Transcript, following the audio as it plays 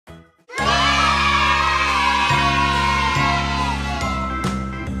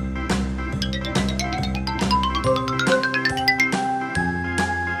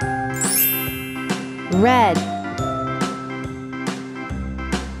red,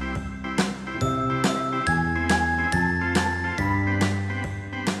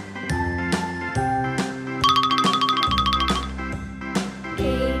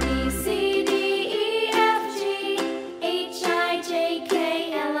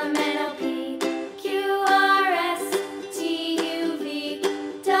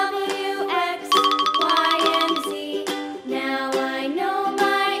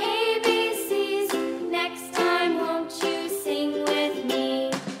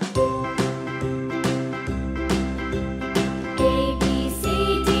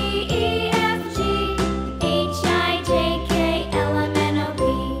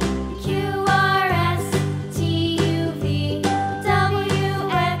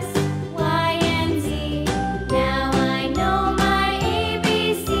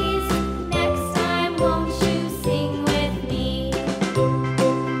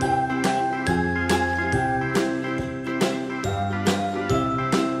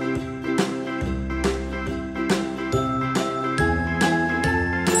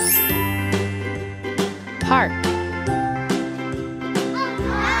 heart,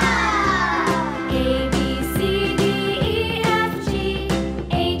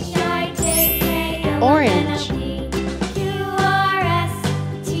 orange,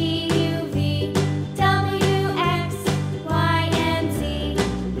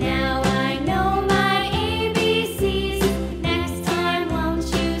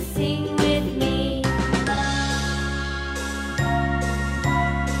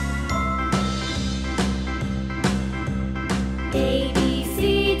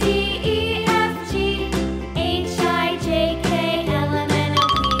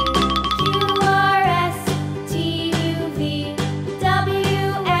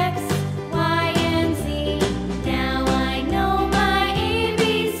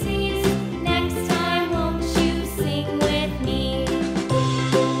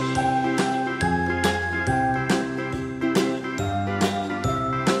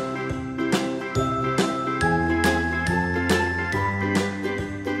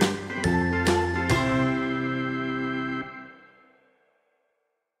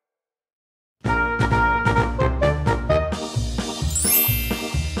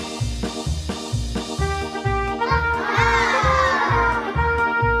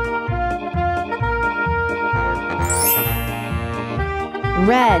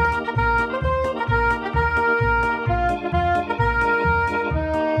 red,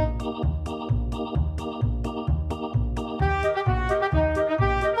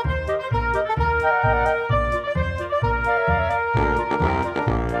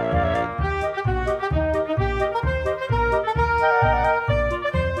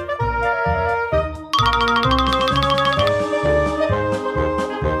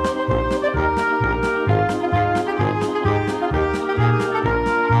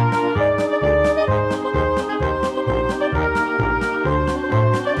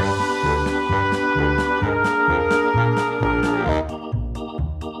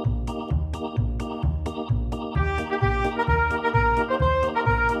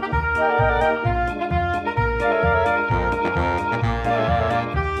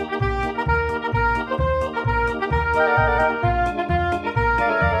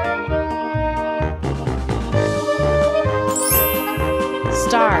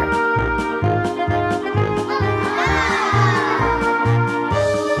 star,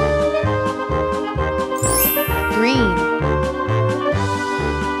 green,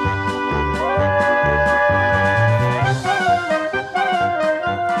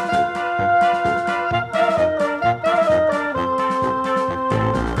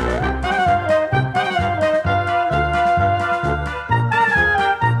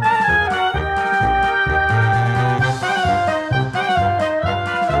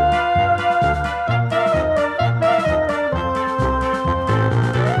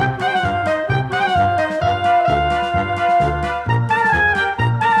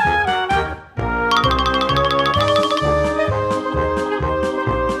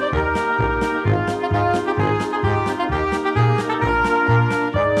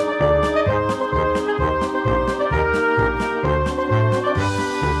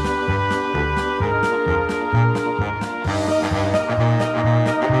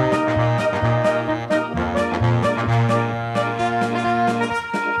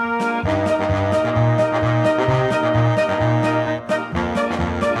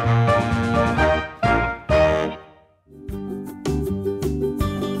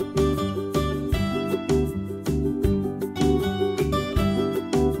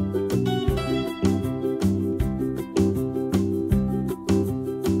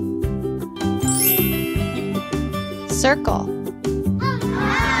 Circle.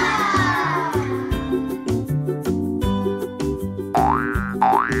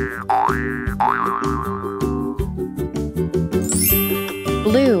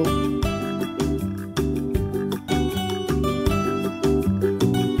 Blue.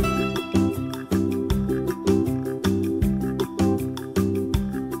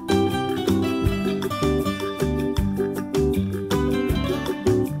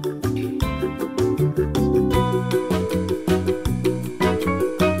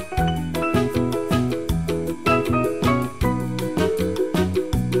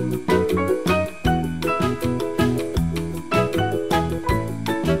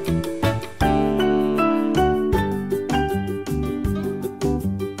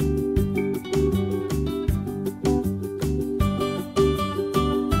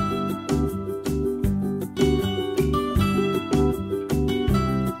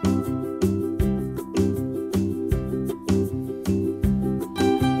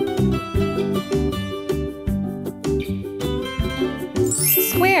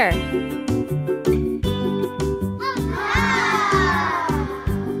 Square.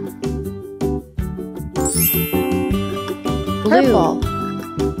 Purple.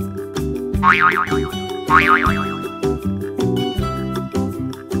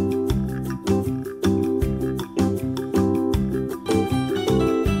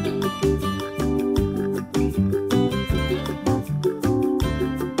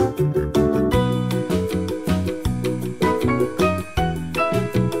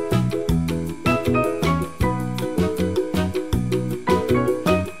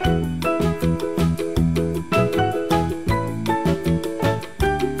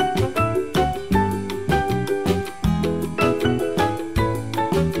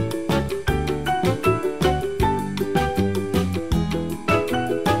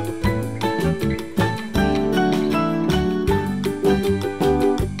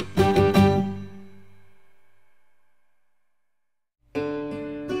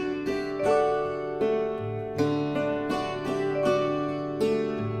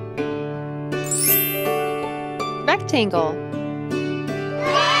 Rectangle.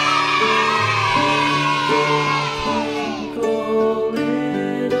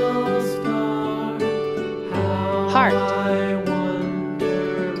 Heart. I wonder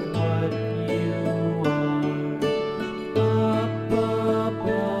what you are. Up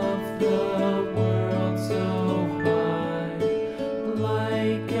above the world so high,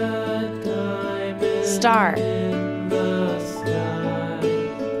 like a diamond Star. in the sky.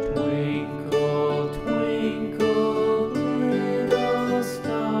 Twinkle, twinkle, little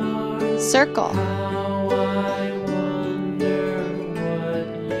star. Circle. How I wonder what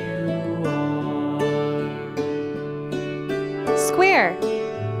you are. Square.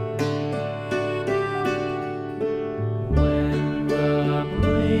 When the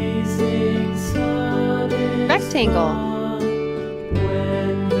blazing sun is Rectangle. gone,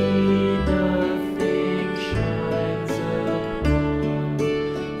 when he nothing shines upon,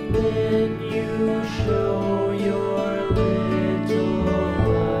 then you show your little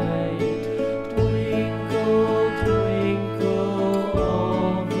light. Twinkle, twinkle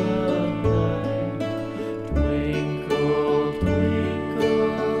all the night. Twinkle, twinkle,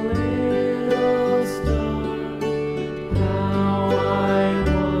 little star. How I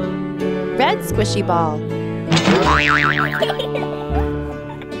wonder. Red squishy ball. Twinkle,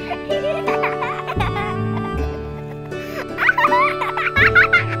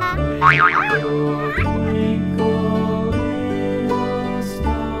 twinkle, little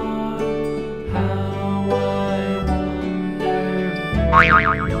star. How I wonder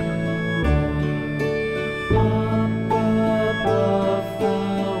where you are. Up above the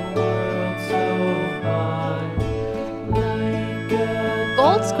world so high, like a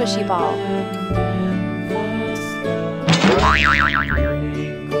Gold squishy ball. diamond in the sky.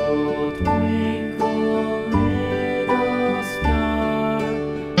 Twinkle, twinkle, little star.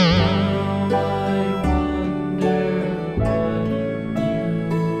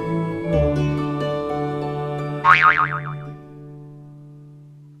 How I wonder what you are.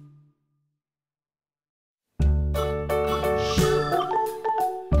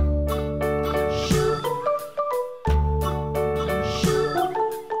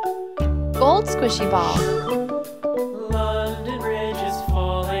 Gold squishy ball. London Bridge is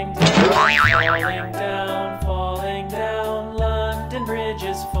falling down, falling down, falling down. London Bridge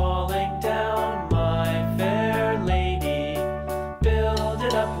is falling down, my fair lady. Build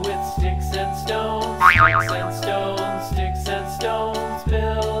it up with sticks and stones, sticks and stones, sticks and stones.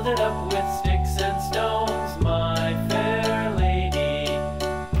 Build it up with sticks and stones, my fair lady.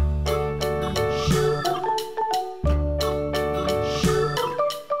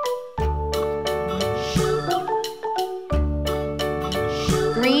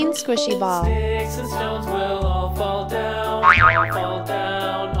 squishy ball. Sticks and stones will all fall down, all fall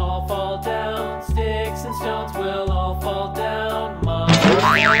down, all fall down. Sticks and stones will all fall down. My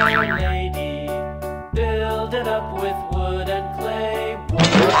fair lady, build it up with wood and clay,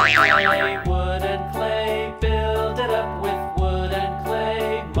 wood and clay. Build it up with wood and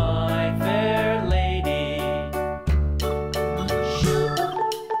clay, my fair lady.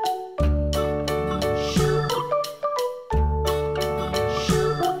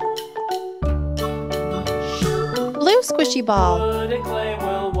 Blue squishy ball. Wood and clay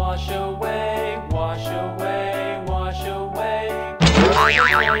will wash away, wash away, wash away. Wood and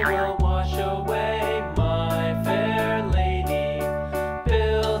clay will wash away, my fair lady.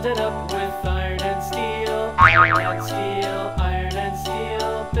 Build it up with iron and steel, iron and steel, iron and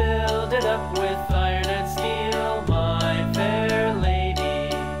steel. Build it up with iron and steel, my fair lady.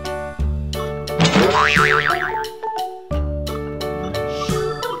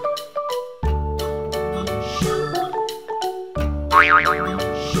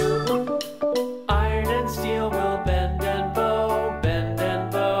 Iron and steel will bend and bow, bend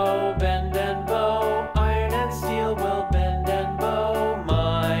and bow, bend and bow. Iron and steel will bend and bow,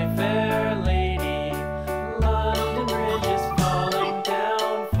 my fair lady. London Bridge is falling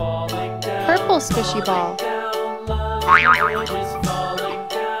down, falling down. Purple squishy ball. Falling down. London Bridge is falling